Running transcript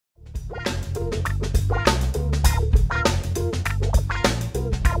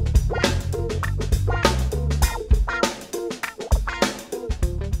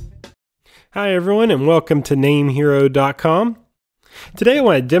Hi everyone and welcome to NameHero.com. Today I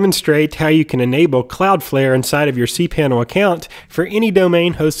want to demonstrate how you can enable Cloudflare inside of your cPanel account for any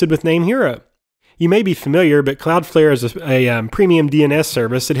domain hosted with NameHero. You may be familiar, but Cloudflare is a premium DNS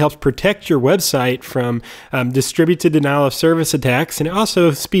service that helps protect your website from distributed denial of service attacks, and it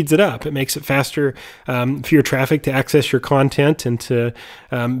also speeds it up. It makes it faster for your traffic to access your content and to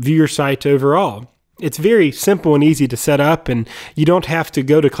view your site overall. It's very simple and easy to set up, and you don't have to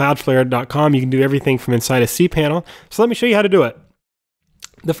go to cloudflare.com. You can do everything from inside a cPanel. So let me show you how to do it.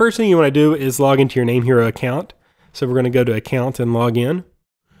 The first thing you want to do is log into your NameHero account. So we're going to go to Account and log in.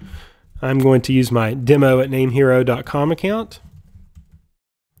 I'm going to use my demo@namehero.com account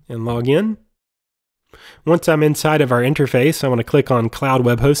and log in. Once I'm inside of our interface, I want to click on Cloud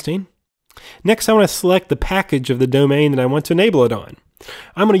Web Hosting. Next, I want to select the package of the domain that I want to enable it on.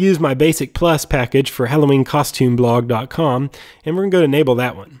 I'm going to use my Basic Plus package for HalloweenCostumeBlog.com, and we're going to go to enable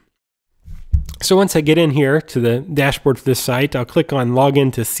that one. So once I get in here to the dashboard for this site, I'll click on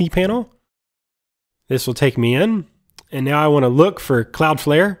Login to cPanel. This will take me in, and now I want to look for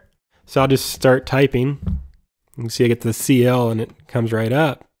Cloudflare. So I'll just start typing. You can see I get the CL and it comes right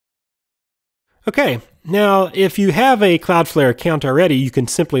up. Okay, now if you have a Cloudflare account already, you can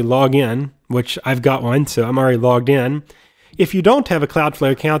simply log in, which I've got one, so I'm already logged in. If you don't have a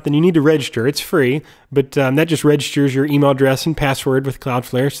Cloudflare account, then you need to register. It's free, but that just registers your email address and password with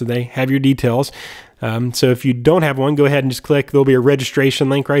Cloudflare, so they have your details. So if you don't have one, go ahead and just click. There'll be a registration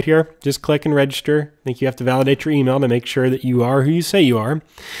link right here. Just click and register. I think you have to validate your email to make sure that you are who you say you are.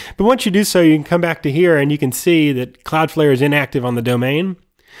 But once you do so, you can come back to here and you can see that Cloudflare is inactive on the domain.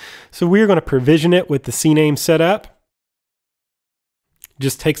 So we're going to provision it with the CNAME setup.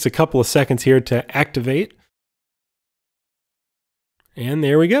 Just takes a couple of seconds here to activate. And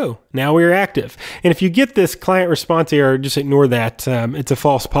there we go. Now we're active. And if you get this client response error, just ignore that. It's a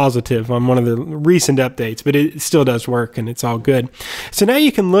false positive on one of the recent updates, but it still does work and it's all good. So now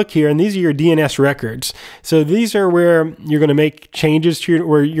you can look here, and these are your DNS records. So these are where you're going to make changes to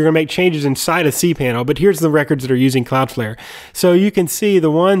where you're going to make changes inside of cPanel. But here's the records that are using Cloudflare. So you can see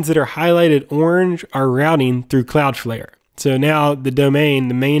the ones that are highlighted orange are routing through Cloudflare. So now the domain,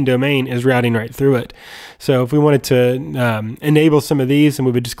 the main domain, is routing right through it. So if we wanted to enable some of these, then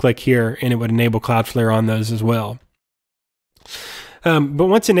we would just click here and it would enable Cloudflare on those as well. But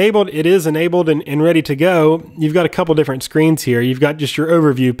once enabled, it is enabled and ready to go. You've got a couple different screens here. You've got just your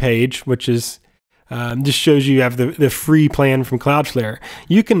overview page, which is just shows you have the free plan from Cloudflare.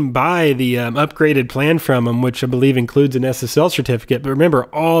 You can buy the upgraded plan from them, which I believe includes an SSL certificate. But remember,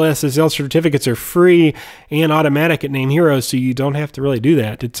 all SSL certificates are free and automatic at NameHero, so you don't have to really do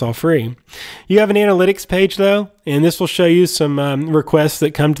that. It's all free. You have an analytics page, though, and this will show you some requests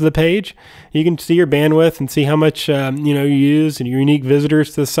that come to the page. You can see your bandwidth and see how much you use and your unique visitors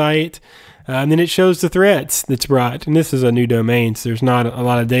to the site. And then it shows the threats that's brought. And this is a new domain, so there's not a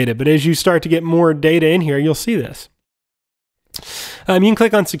lot of data. But as you start to get more data in here, you'll see this. You can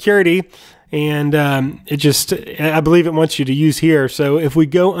click on security, and I believe it wants you to use here. So if we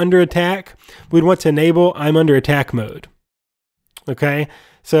go under attack, we'd want to enable I'm under attack mode. Okay.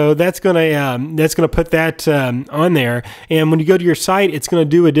 So that's gonna put that on there, and when you go to your site, it's gonna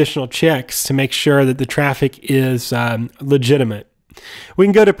do additional checks to make sure that the traffic is legitimate. We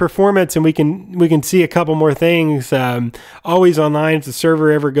can go to performance and we can see a couple more things. Always online, if the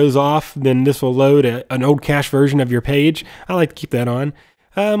server ever goes off, then this will load an old cache version of your page. I like to keep that on.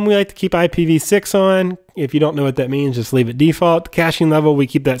 We like to keep IPv6 on. If you don't know what that means, just leave it default. Caching level, we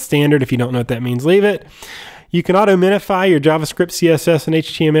keep that standard. If you don't know what that means, leave it. You can auto-minify your JavaScript, CSS, and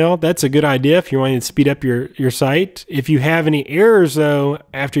HTML. That's a good idea if you're wanting to speed up your site. If you have any errors, though,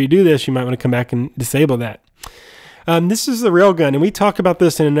 after you do this, you might want to come back and disable that. This is the Railgun, and we talk about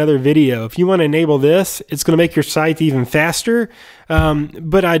this in another video. If you want to enable this, it's going to make your site even faster.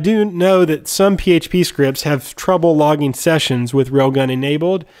 But I do know that some PHP scripts have trouble logging sessions with Railgun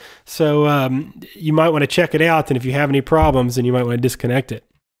enabled. So you might want to check it out, and if you have any problems, then you might want to disconnect it.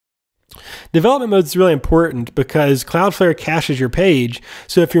 Development mode is really important because Cloudflare caches your page.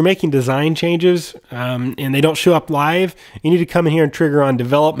 So if you're making design changes and they don't show up live, you need to come in here and trigger on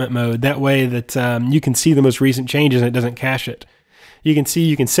development mode. That way that you can see the most recent changes and it doesn't cache it. You can see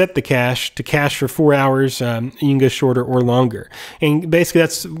you can set the cache to cache for 4 hours. You can go shorter or longer. And basically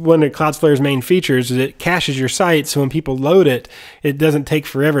that's one of Cloudflare's main features is it caches your site. So when people load it, it doesn't take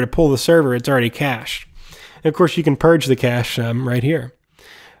forever to pull the server. It's already cached. And of course you can purge the cache right here.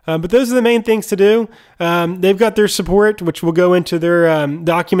 But those are the main things to do. They've got their support, which will go into their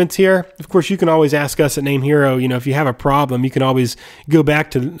documents here. Of course, you can always ask us at NameHero. If you have a problem, you can always go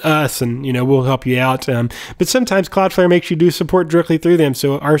back to us, and we'll help you out. But sometimes Cloudflare makes you do support directly through them,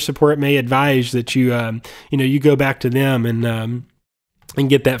 so our support may advise that you you go back to them and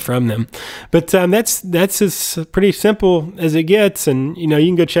get that from them. But that's as pretty simple as it gets. And you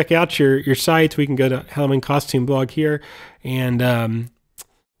can go check out your sites. We can go to Halloween Costume blog here, and let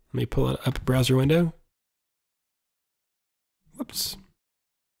me pull it up a browser window. Whoops.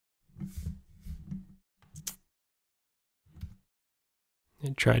 I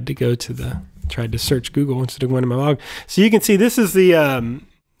tried to search Google instead of going to my log. So you can see this is the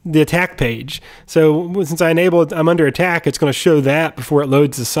attack page. So since I'm under attack, it's going to show that before it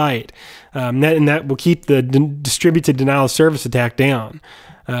loads the site. And that will keep the distributed denial of service attack down.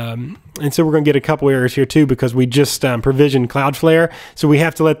 And so we're going to get a couple errors here too, because we just provisioned Cloudflare. So we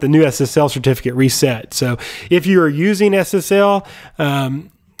have to let the new SSL certificate reset. So if you are using SSL,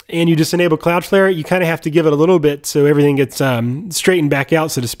 and you just enable Cloudflare, you kind of have to give it a little bit so everything gets straightened back out,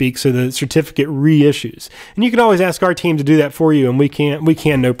 so to speak, so the certificate reissues. And you can always ask our team to do that for you, and we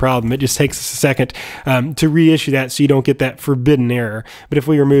can no problem. It just takes us a second to reissue that so you don't get that forbidden error. But if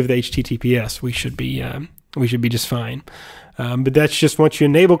we remove the HTTPS, we should be just fine. But that's just once you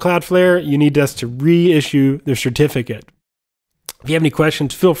enable Cloudflare, you need us to reissue the certificate. If you have any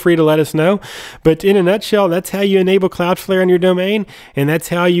questions, feel free to let us know. But in a nutshell, that's how you enable Cloudflare on your domain, and that's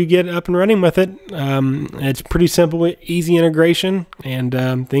how you get up and running with it. It's pretty simple, easy integration,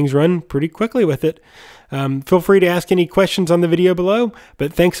 and things run pretty quickly with it. Feel free to ask any questions on the video below.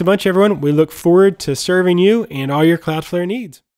 But thanks a bunch, everyone. We look forward to serving you and all your Cloudflare needs.